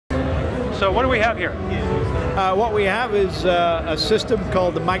So what do we have here? What we have is a system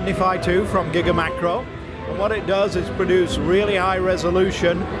called the Magnify 2 from GigaMacro. And what it does is produce really high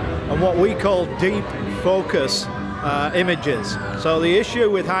resolution and what we call deep focus images. So the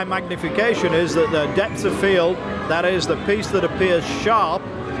issue with high magnification is that the depth of field, that is the piece that appears sharp,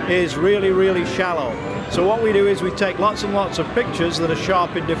 is really, really shallow. So what we do is we take lots and lots of pictures that are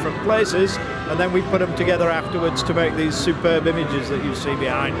sharp in different places, and then we put them together afterwards to make these superb images that you see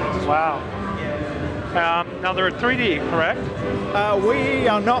behind us. Wow. Now they're 3D, correct? We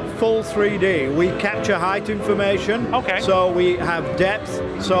are not full 3D. We capture height information. Okay. So we have depth.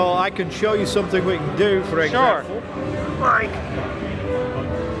 So I can show you something we can do, for example. Sure.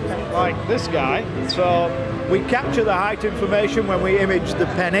 Like this guy. So we capture the height information when we image the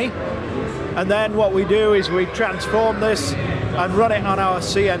penny. And then what we do is we transform this and run it on our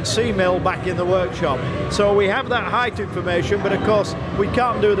CNC mill back in the workshop. So we have that height information, but of course we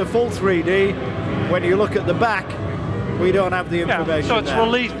can't do the full 3D. When you look at the back, we don't have the information. So it's there.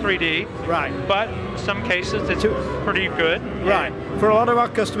 released 3D. Right. But in some cases it's pretty good. Right. For a lot of our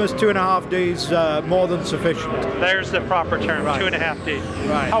customers, 2.5D is more than sufficient. There's the proper term, right. 2.5D.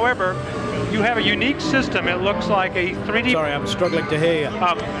 Right. However, you have a unique system. It looks like a 3D... Sorry, I'm struggling to hear you.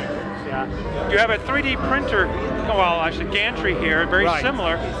 You have a 3D printer, well, actually gantry here, very right.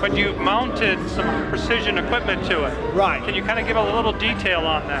 similar, but you've mounted some precision equipment to it. Right. Can you kind of give a little detail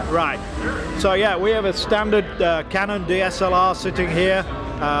on that? Right. So yeah, we have a standard Canon DSLR sitting here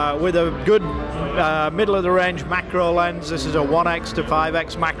with a good middle of the range macro lens. This is a 1x to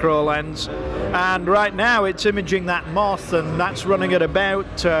 5x macro lens. And right now it's imaging that moth, and that's running at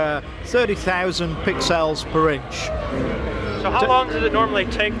about 30,000 pixels per inch. So how long does it normally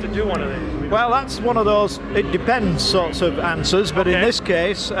take to do one of these? Well, that's one of those, it depends sorts of answers, but in this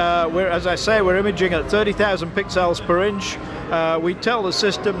case, as I say, we're imaging at 30,000 pixels per inch. We tell the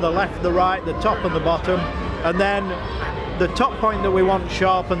system the left, the right, the top and the bottom, and then the top point that we want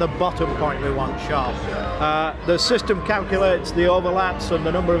sharp and the bottom point we want sharp. The system calculates the overlaps and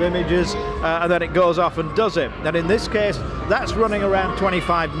the number of images, and then it goes off and does it. And in this case, that's running around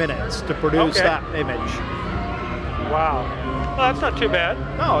 25 minutes to produce that image. Wow. Well, that's not too bad.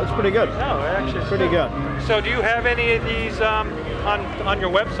 No, it's pretty good. No, actually it's pretty good. So do you have any of these on your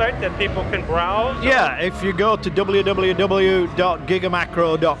website that people can browse? Yeah, if you go to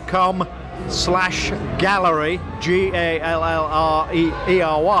www.gigamacro.com/gallery,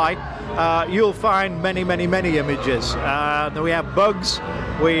 GALLRERY, you'll find many, many, many images. We have bugs,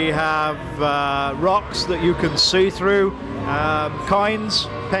 we have rocks that you can see through, coins,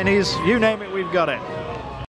 pennies, you name it, we've got it.